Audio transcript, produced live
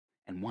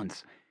And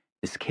once,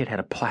 this kid had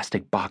a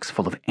plastic box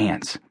full of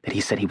ants that he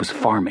said he was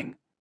farming.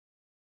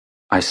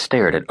 I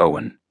stared at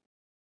Owen.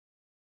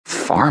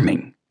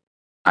 Farming?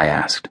 I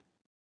asked.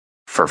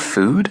 For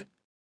food?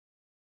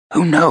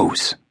 Who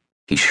knows?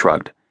 He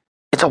shrugged.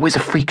 It's always a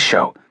freak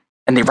show,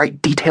 and they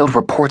write detailed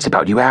reports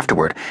about you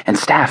afterward, and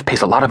staff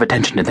pays a lot of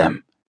attention to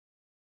them.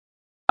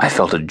 I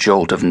felt a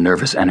jolt of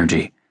nervous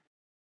energy.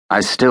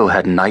 I still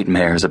had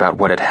nightmares about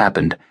what had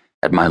happened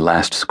at my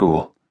last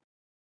school.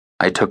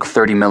 I took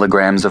 30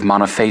 milligrams of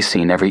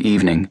monophasine every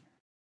evening.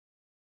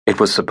 It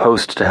was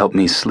supposed to help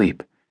me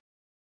sleep,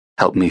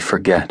 help me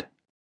forget.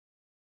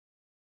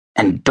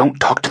 And don't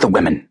talk to the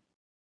women,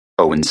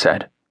 Owen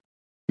said.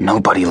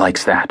 Nobody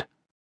likes that.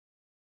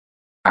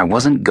 I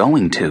wasn't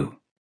going to,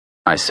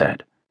 I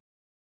said.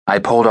 I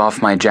pulled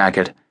off my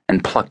jacket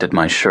and plucked at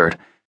my shirt,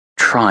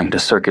 trying to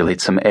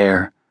circulate some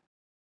air.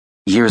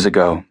 Years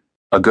ago,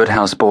 a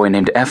Goodhouse boy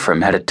named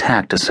Ephraim had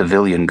attacked a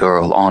civilian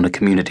girl on a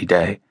community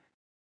day.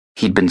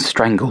 He'd been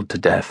strangled to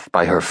death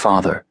by her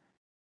father.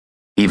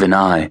 Even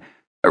I,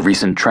 a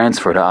recent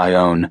transfer to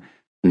Ione,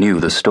 knew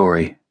the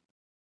story.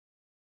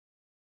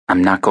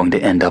 I'm not going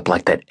to end up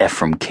like that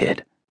Ephraim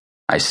kid,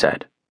 I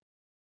said.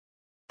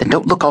 Then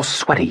don't look all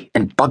sweaty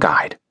and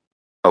bug-eyed,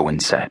 Owen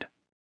said.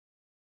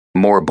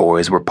 More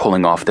boys were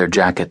pulling off their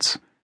jackets.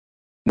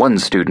 One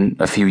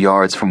student, a few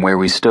yards from where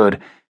we stood,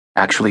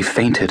 actually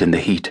fainted in the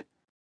heat.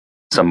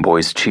 Some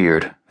boys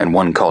cheered, and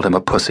one called him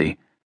a pussy.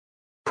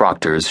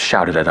 Proctors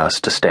shouted at us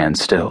to stand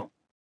still.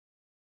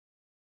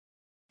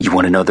 You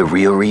want to know the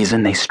real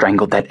reason they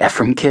strangled that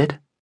Ephraim kid?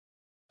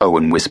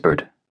 Owen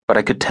whispered, but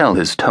I could tell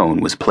his tone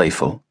was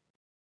playful.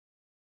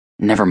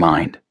 Never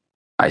mind,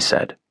 I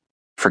said.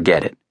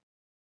 Forget it.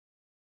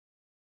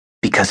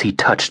 Because he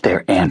touched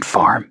their ant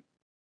farm,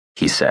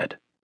 he said.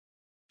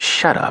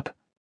 Shut up,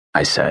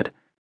 I said,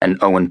 and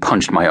Owen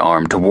punched my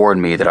arm to warn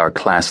me that our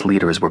class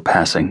leaders were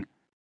passing.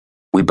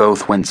 We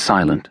both went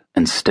silent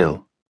and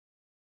still.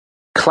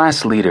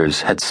 Class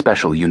leaders had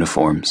special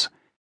uniforms.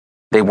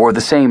 They wore the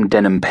same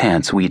denim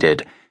pants we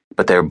did,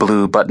 but their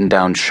blue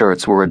button-down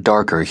shirts were a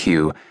darker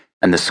hue,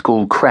 and the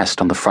school crest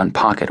on the front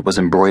pocket was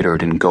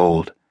embroidered in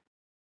gold.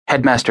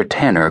 Headmaster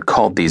Tanner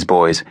called these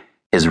boys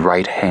his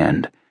right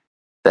hand,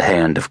 the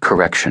hand of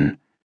correction.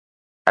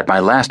 At my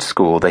last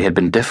school they had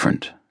been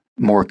different,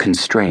 more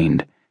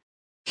constrained.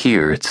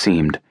 Here, it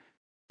seemed,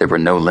 there were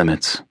no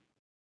limits.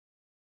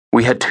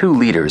 We had 2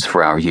 leaders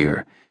for our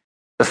year.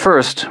 The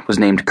first was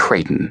named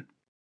Creighton.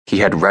 He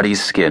had ruddy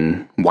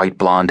skin, white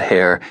blonde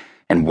hair,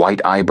 and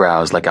white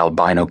eyebrows like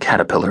albino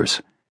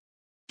caterpillars.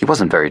 He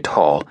wasn't very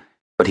tall,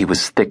 but he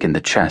was thick in the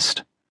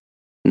chest.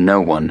 No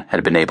one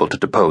had been able to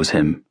depose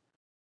him.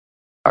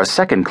 Our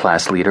second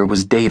class leader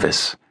was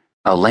Davis,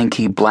 a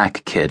lanky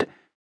black kid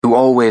who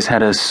always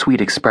had a sweet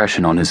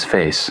expression on his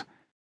face.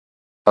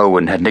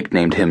 Owen had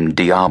nicknamed him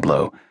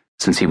Diablo,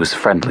 since he was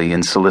friendly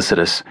and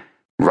solicitous,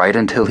 right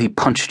until he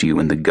punched you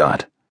in the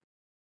gut.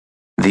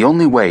 The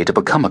only way to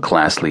become a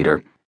class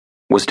leader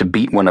was to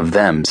beat one of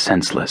them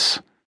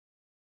senseless.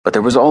 But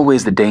there was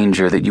always the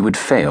danger that you would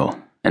fail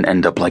and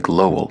end up like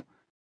Lowell,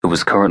 who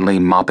was currently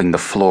mopping the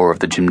floor of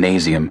the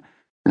gymnasium,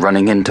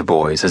 running into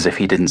boys as if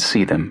he didn't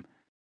see them.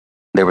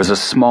 There was a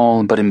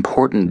small but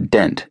important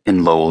dent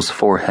in Lowell's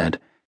forehead,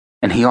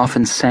 and he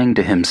often sang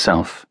to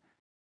himself,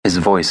 his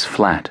voice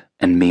flat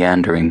and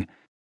meandering,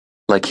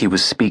 like he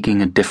was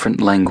speaking a different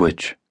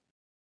language.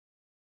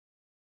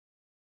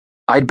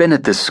 I'd been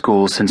at this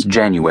school since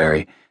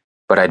January,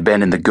 but I'd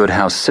been in the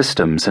Goodhouse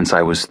system since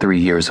I was 3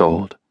 years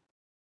old.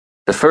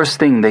 The first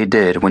thing they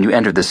did when you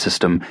entered the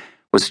system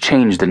was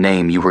change the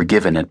name you were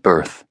given at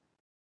birth.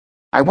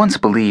 I once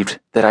believed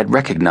that I'd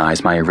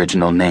recognize my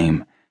original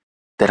name,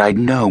 that I'd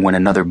know when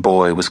another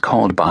boy was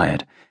called by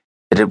it,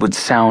 that it would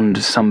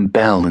sound some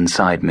bell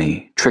inside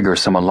me, trigger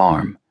some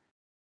alarm.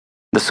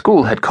 The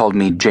school had called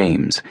me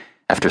James,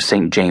 after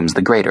St. James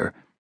the Greater,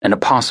 an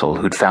apostle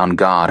who'd found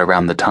God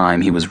around the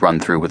time he was run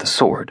through with a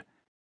sword.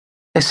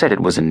 They said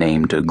it was a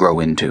name to grow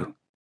into.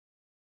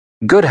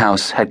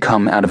 Goodhouse had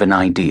come out of an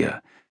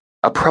idea,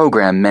 a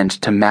program meant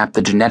to map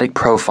the genetic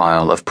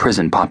profile of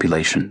prison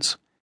populations.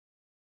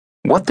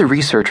 What the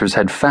researchers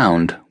had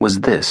found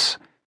was this: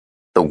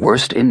 the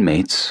worst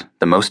inmates,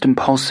 the most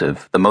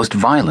impulsive, the most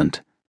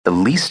violent, the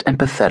least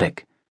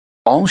empathetic,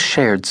 all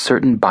shared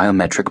certain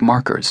biometric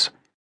markers.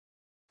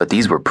 But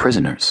these were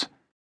prisoners.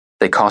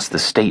 They cost the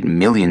state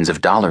millions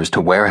of dollars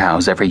to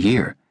warehouse every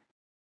year.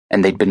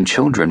 And they'd been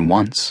children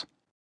once.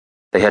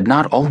 They had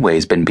not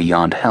always been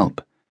beyond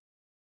help.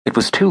 It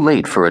was too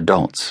late for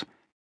adults,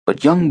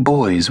 but young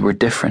boys were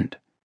different.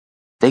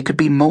 They could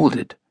be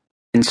molded,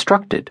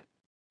 instructed,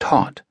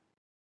 taught.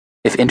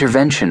 If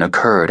intervention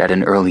occurred at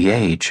an early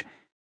age,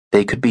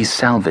 they could be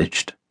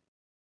salvaged.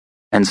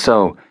 And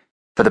so,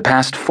 for the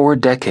past 4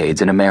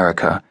 decades in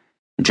America,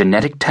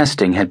 genetic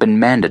testing had been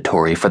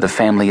mandatory for the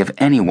family of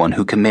anyone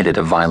who committed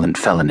a violent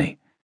felony.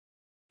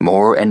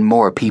 More and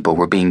more people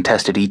were being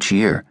tested each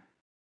year.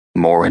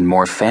 More and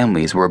more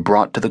families were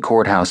brought to the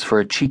courthouse for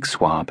a cheek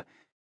swab,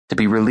 to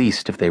be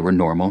released if they were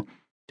normal,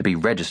 to be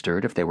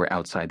registered if they were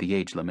outside the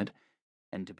age limit,